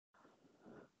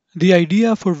The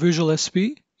idea for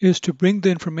VisualSP is to bring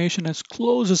the information as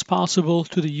close as possible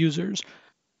to the users,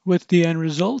 with the end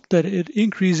result that it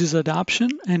increases adoption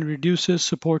and reduces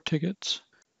support tickets.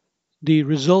 The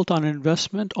result on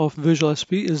investment of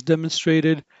VisualSP is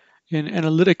demonstrated in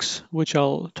analytics, which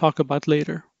I'll talk about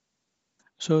later.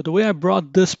 So the way I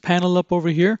brought this panel up over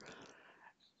here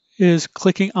is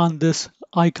clicking on this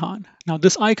icon. Now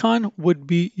this icon would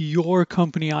be your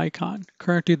company icon.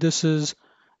 Currently this is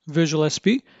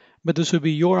VisualSP, but this would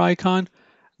be your icon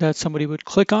that somebody would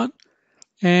click on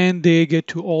and they get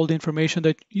to all the information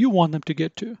that you want them to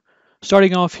get to.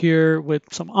 Starting off here with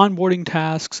some onboarding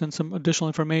tasks and some additional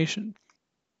information.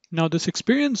 Now this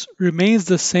experience remains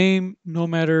the same no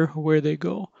matter where they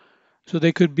go. So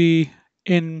they could be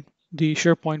in the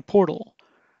SharePoint portal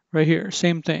right here,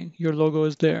 same thing, your logo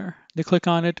is there. They click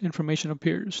on it, information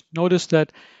appears. Notice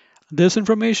that this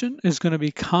information is going to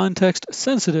be context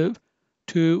sensitive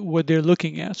to what they're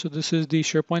looking at. So this is the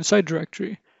SharePoint site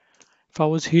directory. If I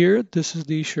was here, this is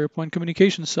the SharePoint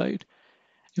communication site.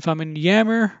 If I'm in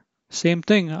Yammer, same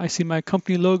thing. I see my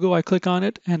company logo, I click on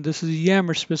it, and this is a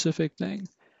Yammer specific thing.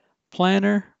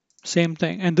 Planner, same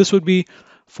thing. And this would be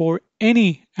for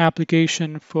any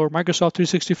application for Microsoft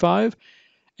 365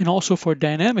 and also for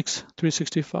Dynamics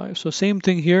 365. So same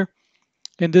thing here.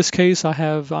 In this case,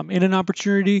 I'm in an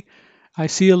opportunity. I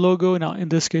see a logo. Now, in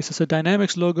this case, it's a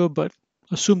Dynamics logo, but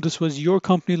assume this was your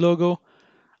company logo.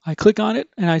 I click on it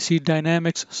and I see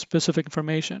Dynamics specific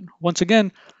information. Once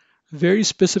again, very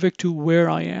specific to where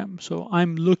I am. So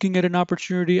I'm looking at an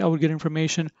opportunity. I would get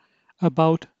information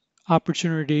about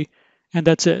opportunity, and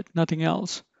that's it, nothing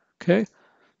else. Okay,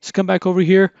 let's come back over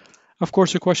here. Of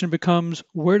course, the question becomes,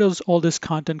 where does all this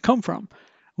content come from?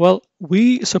 Well,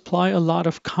 we supply a lot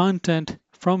of content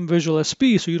from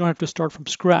VisualSP, so you don't have to start from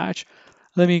scratch.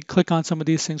 Let me click on some of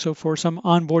these things. So for some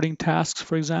onboarding tasks,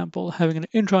 for example, having an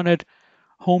intranet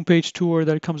homepage tour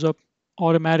that comes up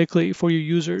automatically for your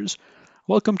users.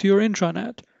 Welcome to your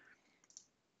intranet.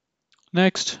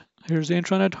 Next, here's the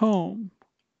intranet home.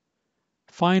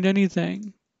 Find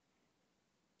anything,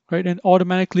 right? And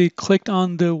automatically clicked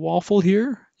on the waffle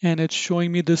here, and it's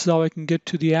showing me this is how I can get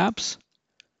to the apps.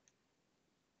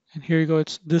 And here you go.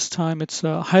 This time it's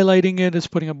highlighting it. It's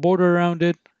putting a border around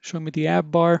it, showing me the app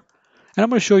bar. And I'm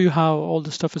going to show you how all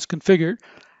this stuff is configured.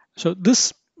 So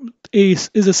this is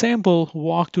a sample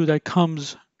walkthrough that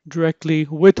comes directly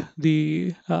with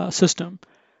the system.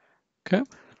 Okay.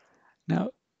 Now,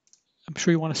 I'm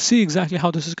sure you want to see exactly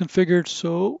how this is configured.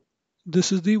 So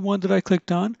this is the one that I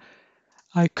clicked on.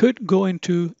 I could go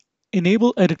into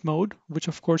enable edit mode, which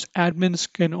of course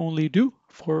admins can only do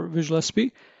for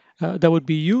VisualSP. That would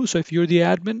be you. So if you're the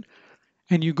admin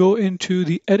and you go into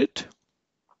the edit,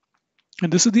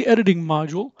 and this is the editing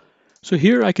module. So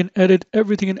here I can edit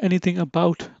everything and anything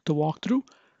about the walkthrough.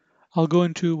 I'll go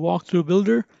into walkthrough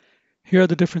builder. Here are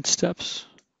the different steps.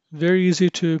 Very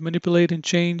easy to manipulate and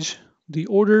change the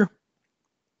order.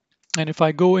 And if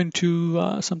I go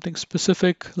into something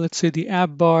specific, let's say the app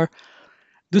bar,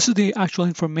 this is the actual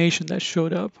information that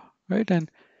showed up, right? And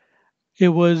it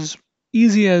was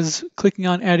easy as clicking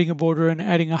on adding a border and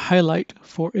adding a highlight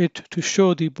for it to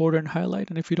show the border and highlight.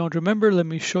 And if you don't remember, let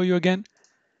me show you again.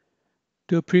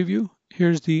 Do a preview.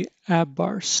 Here's the app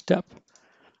bar step.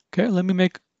 Okay, let me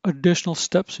make additional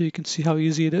steps so you can see how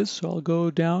easy it is. So I'll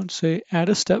go down, say add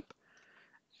a step,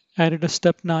 added a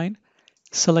step 9,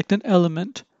 select an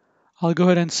element. I'll go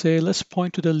ahead and say, let's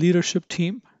point to the leadership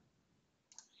team.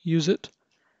 Use it.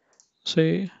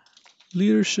 Say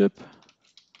leadership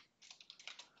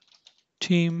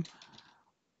team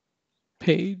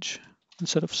page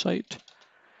instead of site.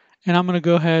 And I'm going to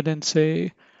go ahead and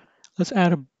say, let's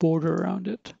add a border around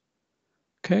it.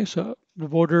 Okay, so the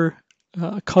border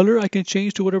color I can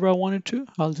change to whatever I wanted to.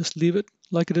 I'll just leave it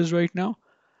like it is right now.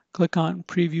 Click on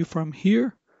preview from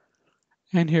here.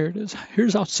 And here it is.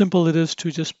 Here's how simple it is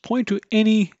to just point to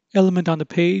any element on the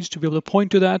page to be able to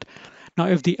point to that. Now,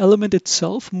 if the element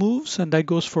itself moves, and that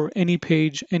goes for any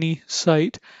page, any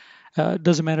site,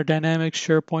 doesn't matter, Dynamics,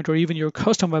 SharePoint, or even your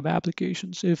custom web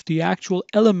applications. If the actual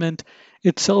element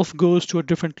itself goes to a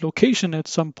different location at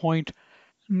some point,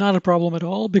 not a problem at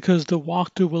all, because the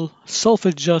walkthrough will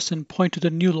self-adjust and point to the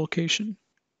new location.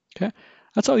 Okay,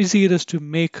 that's how easy it is to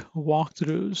make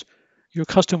walkthroughs, your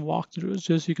custom walkthroughs.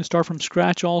 Just you can start from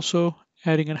scratch also,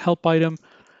 adding a help item,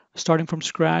 starting from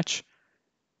scratch,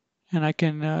 and I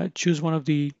can choose one of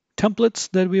the templates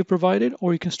that we have provided,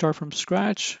 or you can start from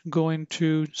scratch, go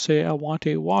into, say, I want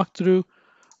a walkthrough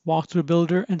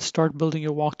builder, and start building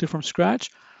your walkthrough from scratch.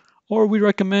 Or we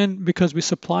recommend, because we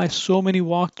supply so many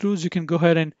walkthroughs, you can go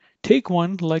ahead and take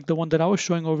one like the one that I was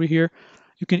showing over here.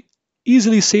 You can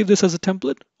easily save this as a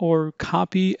template or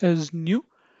copy as new.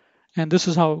 And this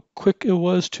is how quick it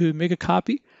was to make a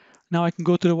copy. Now I can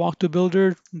go to the walkthrough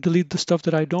builder, delete the stuff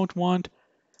that I don't want,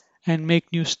 and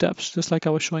make new steps, just like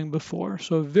I was showing before.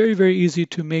 So very, very easy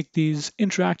to make these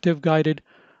interactive guided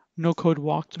no-code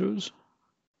walkthroughs.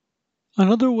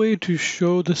 Another way to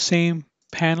show the same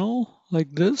panel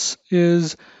like this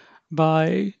is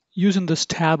by using this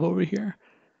tab over here.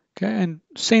 Okay, and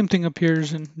same thing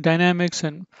appears in Dynamics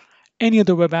and any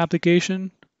other web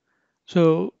application.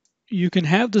 So you can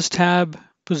have this tab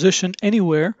positioned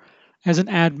anywhere as an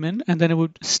admin, and then it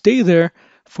would stay there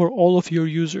for all of your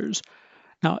users.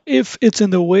 Now, if it's in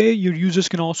the way, your users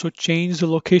can also change the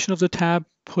location of the tab,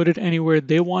 put it anywhere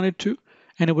they want it to,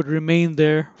 and it would remain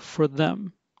there for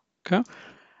them. Okay,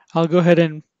 I'll go ahead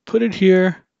and put it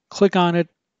here, click on it,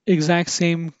 exact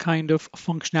same kind of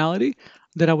functionality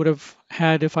that I would have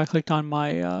had if I clicked on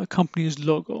my company's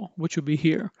logo, which would be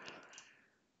here.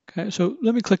 Okay, so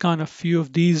let me click on a few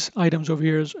of these items over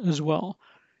here as well.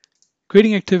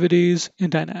 Creating activities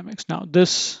in Dynamics. Now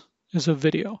this is a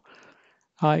video.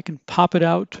 I can pop it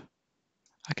out.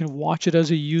 I can watch it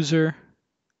as a user.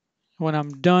 When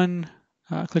I'm done,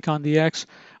 click on the X.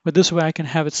 But this way I can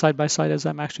have it side by side as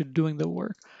I'm actually doing the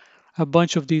work. A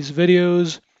bunch of these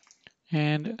videos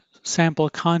and sample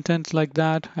content like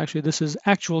that. Actually, this is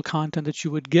actual content that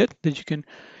you would get that you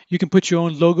can put your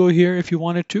own logo here if you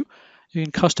wanted to. You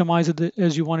can customize it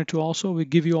as you wanted to also. We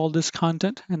give you all this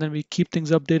content and then we keep things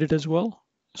updated as well.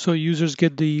 So users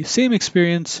get the same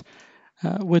experience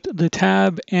with the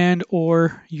tab and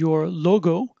or your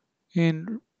logo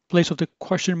in place of the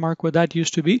question mark where that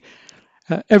used to be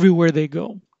everywhere they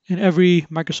go in every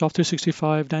Microsoft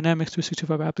 365 Dynamics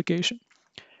 365 application.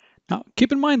 Now,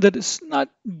 keep in mind that it's not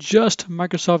just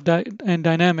Microsoft and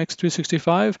Dynamics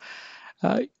 365.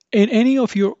 In any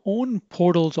of your own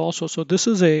portals also. So this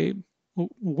is a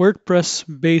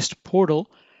WordPress-based portal.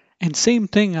 And same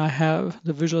thing, I have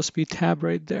the VisualSP tab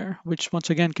right there, which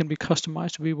once again can be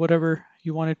customized to be whatever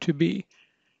you want it to be.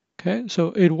 Okay,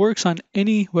 so it works on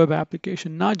any web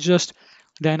application, not just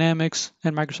Dynamics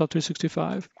and Microsoft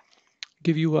 365.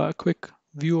 Give you a quick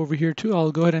view over here too.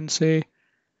 I'll go ahead and say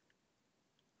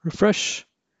refresh.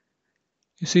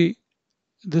 You see,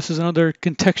 this is another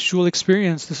contextual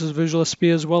experience. This is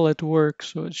VisualSP as well at work.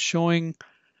 So it's showing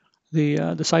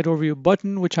the site overview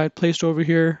button, which I had placed over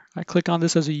here. I click on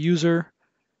this as a user,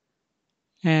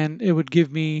 and it would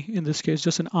give me, in this case,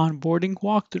 just an onboarding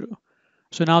walkthrough.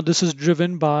 So now this is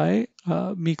driven by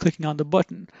me clicking on the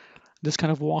button. This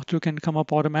kind of walkthrough can come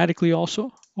up automatically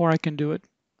also, or I can do it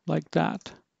like that.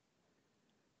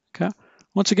 Okay.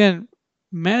 Once again,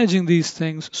 managing these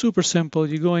things, super simple.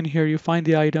 You go in here, you find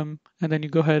the item, and then you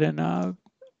go ahead and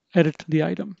edit the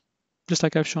item, just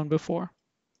like I've shown before.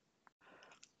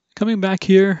 Coming back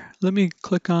here, let me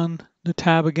click on the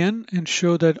tab again and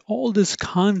show that all this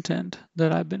content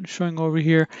that I've been showing over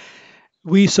here,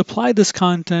 we supply this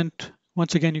content.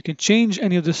 Once again, you can change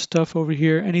any of this stuff over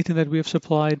here, anything that we have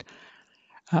supplied.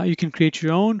 You can create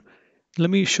your own. Let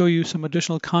me show you some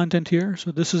additional content here.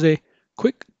 So this is a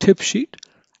quick tip sheet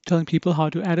telling people how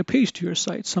to add a page to your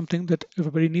site, something that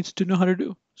everybody needs to know how to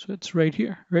do. So it's right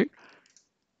here, right?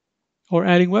 Or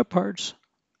adding web parts.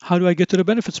 How do I get to the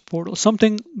benefits portal?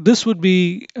 This would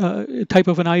be a type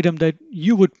of an item that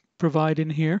you would provide in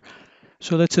here.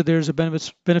 So let's say there's a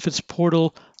benefits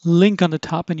portal link on the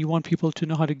top and you want people to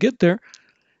know how to get there.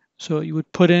 So you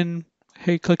would put in,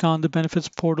 hey, click on the benefits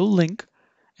portal link,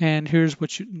 and here's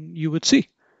what you would see.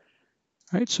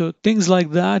 Right? So things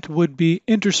like that would be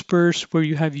interspersed where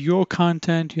you have your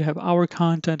content, you have our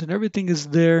content, and everything is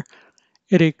there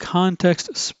at a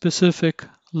context-specific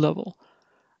level.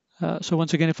 So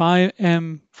once again, if I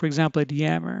am, for example, at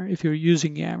Yammer, if you're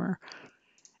using Yammer,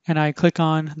 and I click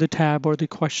on the tab or the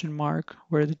question mark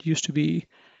where it used to be,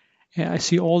 I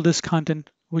see all this content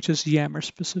which is Yammer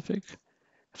specific.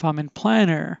 If I'm in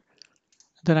Planner,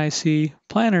 then I see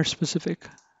Planner specific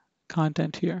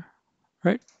content here,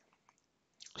 right?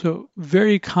 So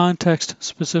very context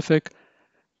specific.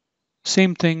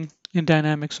 Same thing in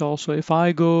Dynamics also. If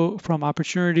I go from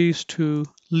opportunities to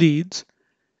leads,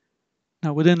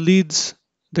 now within leads,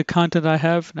 the content I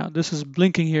have, now this is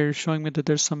blinking here showing me that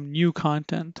there's some new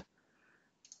content.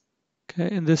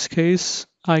 Okay, in this case,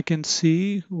 I can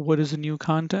see what is the new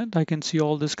content. I can see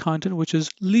all this content, which is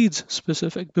leads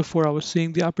specific. Before I was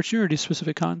seeing the opportunity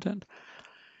specific content.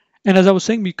 And as I was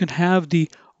saying, you can have the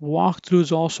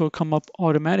walkthroughs also come up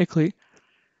automatically.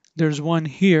 There's one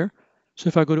here. So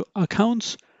if I go to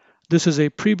accounts, this is a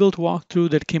pre-built walkthrough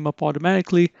that came up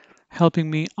automatically, helping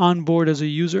me onboard as a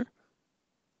user.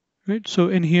 Right? So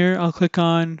in here, I'll click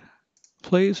on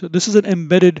play. So this is an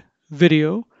embedded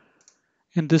video.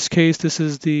 In this case, this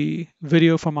is the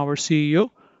video from our CEO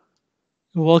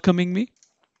welcoming me.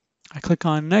 I click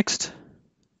on next,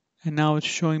 and now it's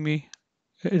showing me,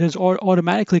 it has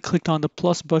automatically clicked on the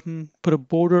plus button, put a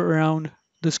border around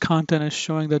this content, is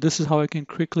showing that this is how I can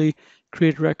quickly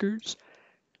create records.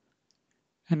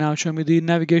 And now it's showing me the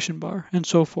navigation bar and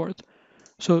so forth.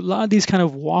 So a lot of these kind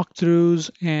of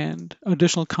walkthroughs and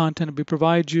additional content we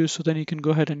provide you, so then you can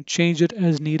go ahead and change it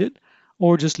as needed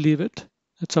or just leave it.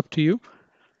 It's up to you.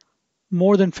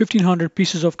 More than 1,500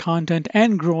 pieces of content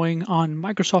and growing on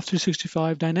Microsoft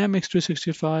 365, Dynamics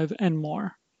 365, and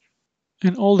more.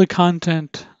 And all the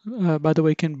content, by the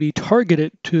way, can be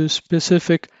targeted to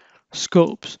specific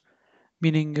scopes.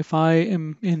 Meaning if I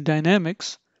am in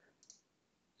Dynamics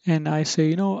and I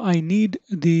say, I need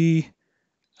the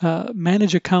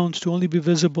manage accounts to only be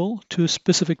visible to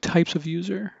specific types of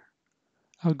user.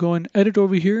 I'll go and edit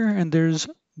over here, and there's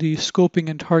the scoping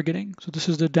and targeting. So this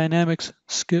is the Dynamics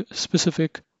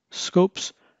specific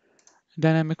scopes,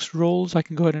 Dynamics roles. I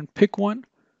can go ahead and pick one,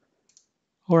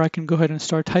 or I can go ahead and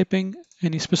start typing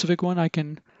any specific one. I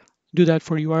can do that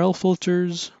for URL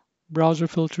filters, browser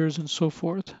filters, and so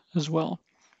forth as well.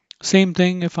 Same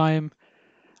thing if I'm,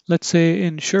 let's say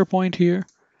in SharePoint here,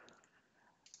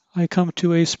 I come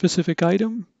to a specific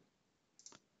item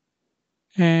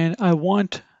and I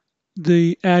want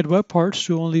the add web parts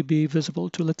to only be visible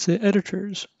to, let's say,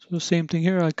 editors. So same thing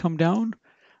here, I come down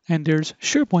and there's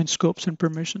SharePoint scopes and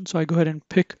permissions. So I go ahead and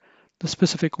pick the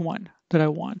specific one that I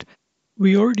want.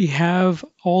 We already have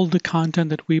all the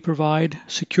content that we provide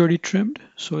security trimmed,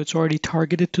 so it's already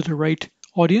targeted to the right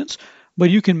audience, but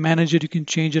you can manage it, you can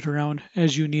change it around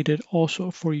as you need it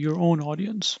also for your own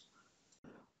audience.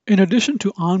 In addition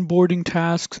to onboarding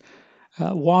tasks,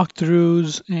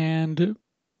 walkthroughs, and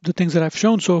the things that I've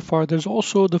shown so far, there's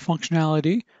also the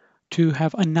functionality to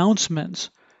have announcements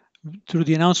through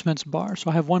the announcements bar. So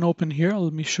I have one open here.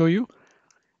 Let me show you.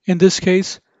 In this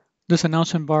case, this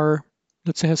announcement bar,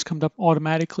 let's say, has come up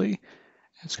automatically.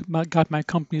 It's got my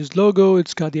company's logo.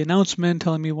 It's got the announcement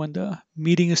telling me when the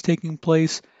meeting is taking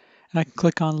place. And I can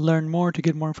click on Learn More to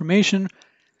get more information.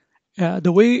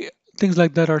 The way things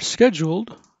like that are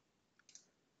scheduled,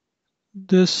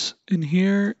 this in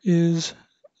here is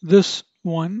this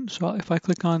one. So if I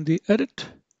click on the edit,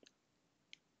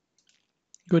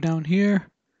 go down here,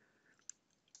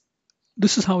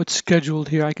 this is how it's scheduled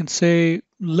here. I can say,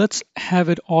 let's have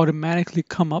it automatically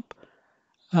come up.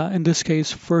 In this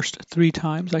case, first 3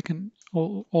 times. I can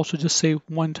also just say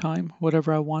 1 time,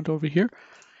 whatever I want over here.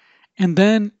 And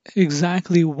then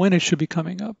exactly when it should be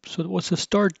coming up. So what's the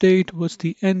start date? What's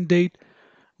the end date?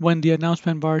 When the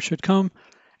announcement bar should come.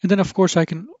 And then, of course, I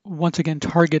can once again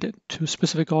target it to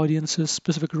specific audiences,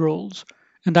 specific roles.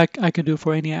 And that I can do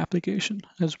for any application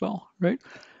as well, right?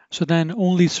 So then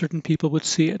only certain people would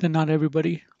see it and not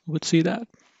everybody would see that.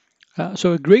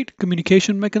 So a great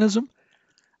communication mechanism.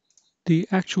 The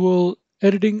actual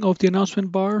editing of the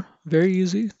announcement bar, very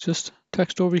easy. Just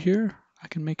text over here. I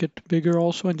can make it bigger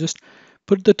also and just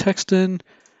put the text in,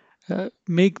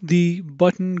 make the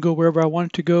button go wherever I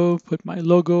want it to go, put my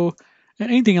logo and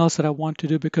anything else that I want to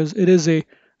do, because it is a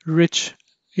rich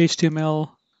HTML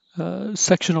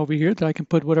section over here that I can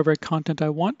put whatever content I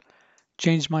want.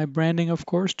 Change my branding, of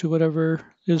course, to whatever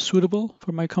is suitable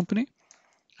for my company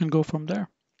and go from there.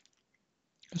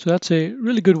 So that's a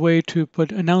really good way to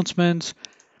put announcements,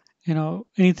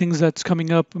 anything that's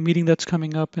coming up, a meeting that's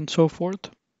coming up, and so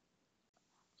forth.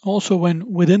 Also,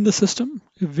 when within the system,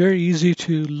 it's very easy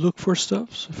to look for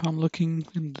stuff. So if I'm looking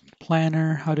in the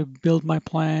planner, how to build my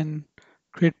plan,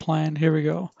 create plan, here we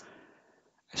go.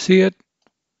 I see it,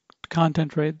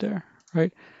 content right there,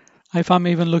 right? If I'm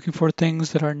even looking for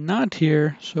things that are not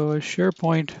here, so a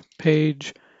SharePoint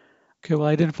page, okay, well,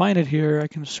 I didn't find it here. I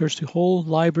can search the whole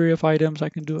library of items. I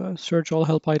can do a search all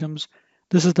help items.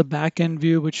 This is the backend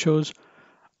view, which shows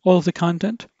all of the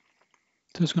content.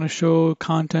 So it's going to show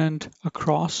content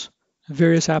across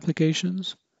various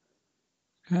applications.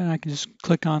 And I can just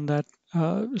click on that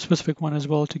specific one as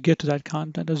well to get to that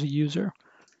content as a user.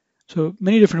 So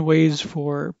many different ways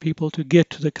for people to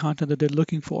get to the content that they're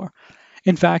looking for.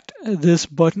 In fact, this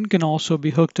button can also be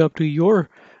hooked up to your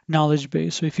knowledge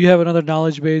base. So if you have another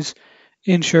knowledge base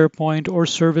in SharePoint or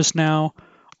ServiceNow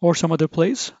or some other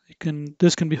place,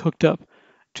 this can be hooked up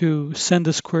to send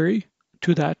this query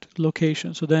to that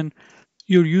location. So then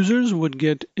your users would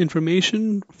get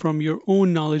information from your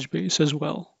own knowledge base as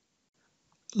well.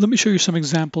 Let me show you some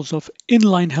examples of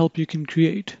inline help you can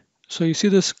create. So you see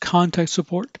this contact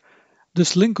support.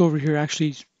 This link over here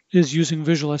actually is using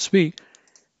VisualSP.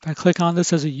 If I click on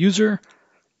this as a user,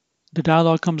 the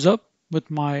dialog comes up with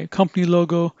my company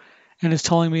logo, and it's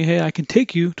telling me, hey, I can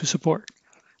take you to support.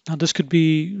 Now this could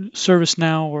be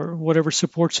ServiceNow or whatever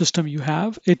support system you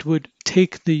have. It would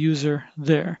take the user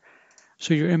there.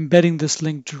 So you're embedding this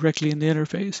link directly in the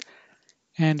interface.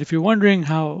 And if you're wondering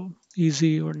how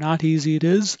easy or not easy it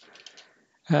is,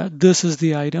 this is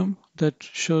the item that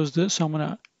shows this. So I'm going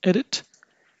to edit.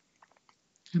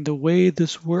 And the way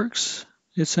this works,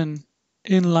 it's an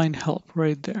inline help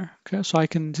right there. Okay, so I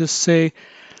can just say,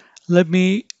 let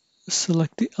me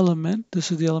select the element.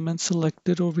 This is the element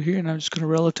selected over here, and I'm just going to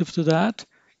relative to that,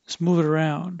 just move it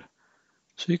around.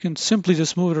 So you can simply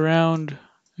just move it around,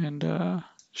 and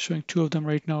showing two of them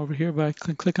right now over here, but I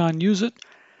can click on use it,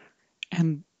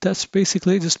 and that's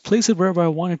basically just place it wherever I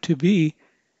want it to be,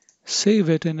 save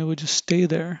it, and it would just stay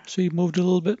there. So you moved it a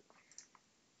little bit.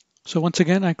 So once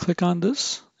again, I click on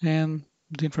this, and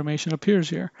the information appears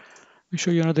here. Let me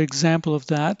show you another example of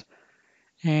that.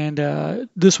 And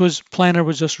Planner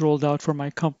was just rolled out for my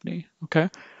company. Okay,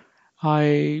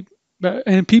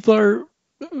 and people are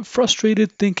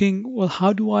frustrated thinking, well,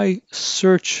 how do I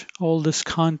search all this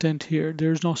content here?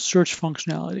 There's no search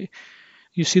functionality.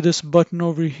 You see this button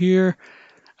over here.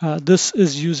 This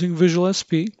is using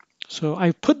VisualSP. So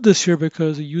I put this here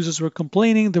because the users were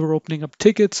complaining. They were opening up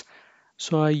tickets.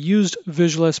 So I used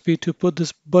VisualSP to put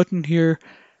this button here.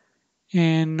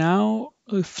 And now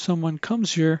if someone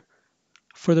comes here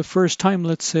for the first time,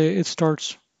 let's say it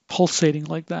starts pulsating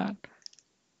like that.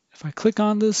 If I click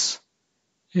on this,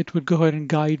 it would go ahead and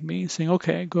guide me saying,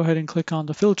 okay, go ahead and click on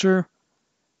the filter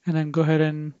and then go ahead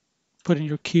and put in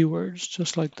your keywords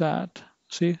just like that.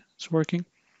 See, it's working.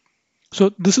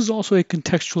 So this is also a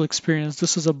contextual experience.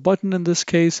 This is a button in this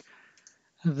case.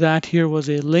 That here was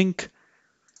a link,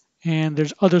 and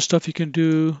there's other stuff you can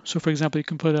do. So for example, you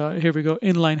can put a, here we go,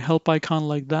 inline help icon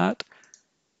like that.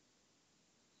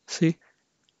 See?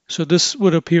 So this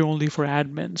would appear only for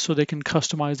admins, so they can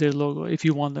customize their logo if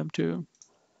you want them to.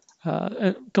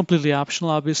 Completely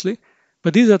optional, obviously.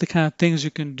 But these are the kind of things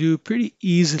you can do pretty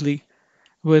easily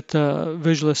with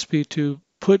VisualSP to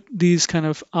put these kind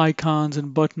of icons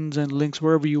and buttons and links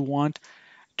wherever you want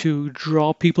to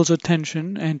draw people's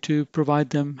attention and to provide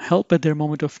them help at their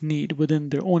moment of need within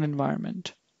their own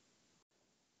environment.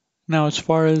 Now, as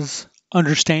far as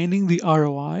understanding the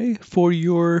ROI for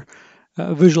your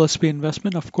VisualSP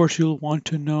investment, of course, you'll want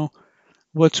to know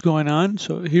what's going on.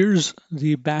 So here's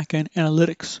the backend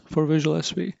analytics for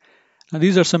VisualSP. Now,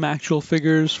 these are some actual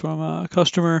figures from a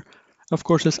customer. Of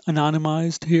course, it's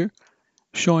anonymized here,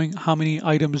 showing how many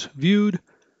items viewed,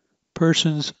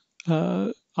 persons,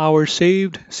 hours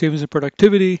saved, savings in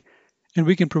productivity, and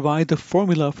we can provide the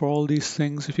formula for all these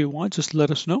things if you want. Just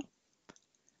let us know.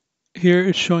 Here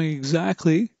it's showing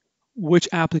exactly which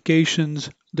applications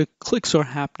the clicks are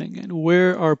happening and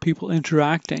where are people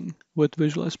interacting with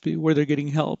VisualSP, where they're getting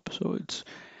help. So it's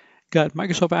got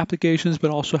Microsoft applications,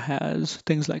 but also has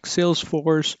things like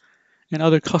Salesforce and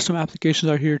other custom applications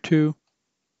are here too.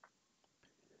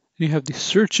 And you have the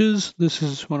searches. This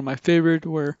is one of my favorite,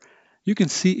 where you can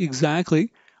see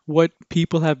exactly what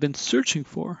people have been searching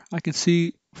for. I can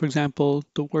see, for example,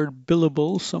 the word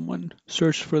billable, someone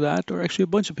searched for that, or actually a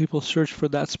bunch of people searched for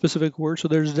that specific word. So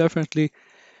there's definitely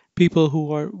people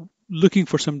who are looking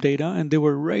for some data, and they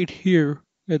were right here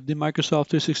at the Microsoft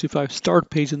 365 start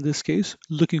page in this case,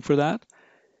 looking for that.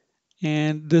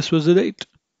 And this was the date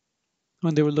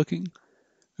when they were looking.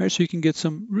 Right, so you can get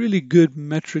some really good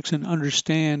metrics and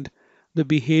understand the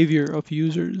behavior of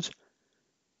users.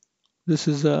 This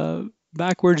is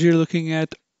backwards. You're looking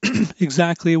at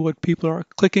exactly what people are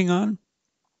clicking on.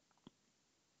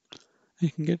 You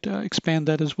can get expand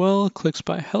that as well. Clicks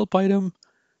by help item.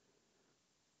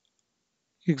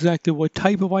 Exactly what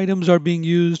type of items are being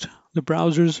used. The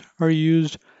browsers are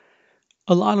used.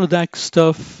 A lot of that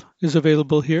stuff is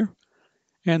available here.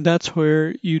 And that's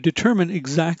where you determine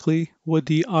exactly what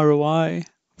the ROI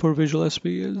for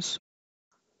VisualSP is.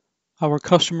 Our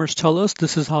customers tell us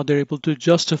this is how they're able to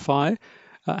justify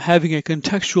having a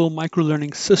contextual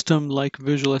microlearning system like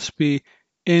VisualSP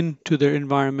into their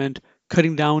environment,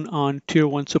 cutting down on tier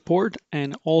 1 support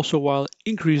and also while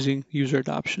increasing user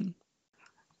adoption.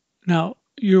 Now,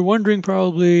 you're wondering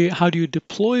probably, how do you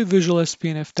deploy VisualSP,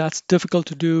 and if that's difficult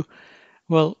to do?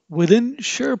 Well, within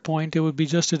SharePoint, it would be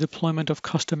just a deployment of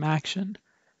custom action.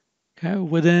 Okay,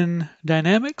 within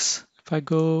Dynamics, if I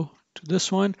go to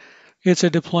this one, it's a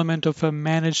deployment of a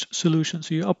managed solution.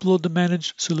 So you upload the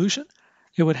managed solution,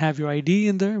 it would have your ID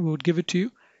in there, we would give it to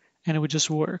you, and it would just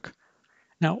work.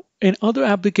 Now, in other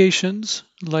applications,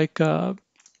 like have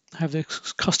the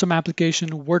custom application,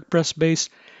 WordPress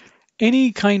based,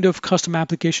 any kind of custom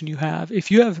application you have,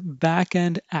 if you have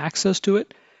backend access to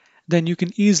it, then you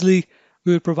can easily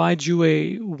we would provide you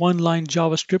a one-line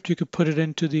JavaScript. You could put it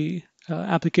into the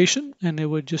application, and it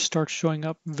would just start showing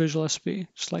up VisualSP,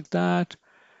 just like that.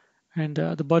 And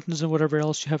the buttons and whatever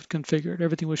else you have configured,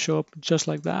 everything would show up just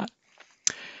like that.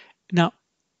 Now,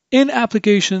 in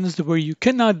applications where you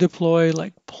cannot deploy,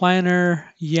 like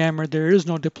Planner, Yammer, there is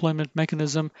no deployment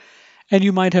mechanism, and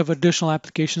you might have additional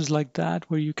applications like that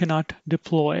where you cannot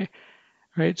deploy,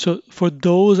 right? So for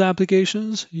those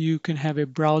applications, you can have a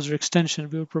browser extension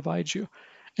we will provide you,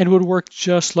 and it would work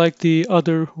just like the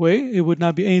other way. It would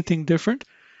not be anything different,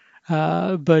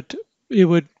 but it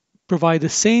would provide the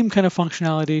same kind of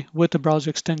functionality with the browser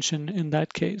extension in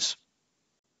that case.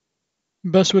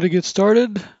 Best way to get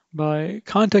started by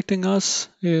contacting us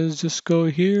is just go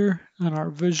here on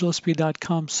our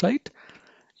visualsp.com site.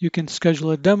 You can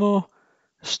schedule a demo,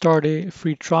 start a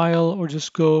free trial, or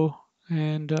just go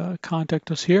and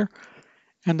contact us here,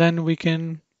 and then we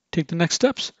can take the next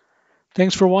steps.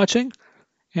 Thanks for watching,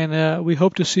 and we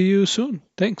hope to see you soon.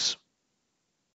 Thanks.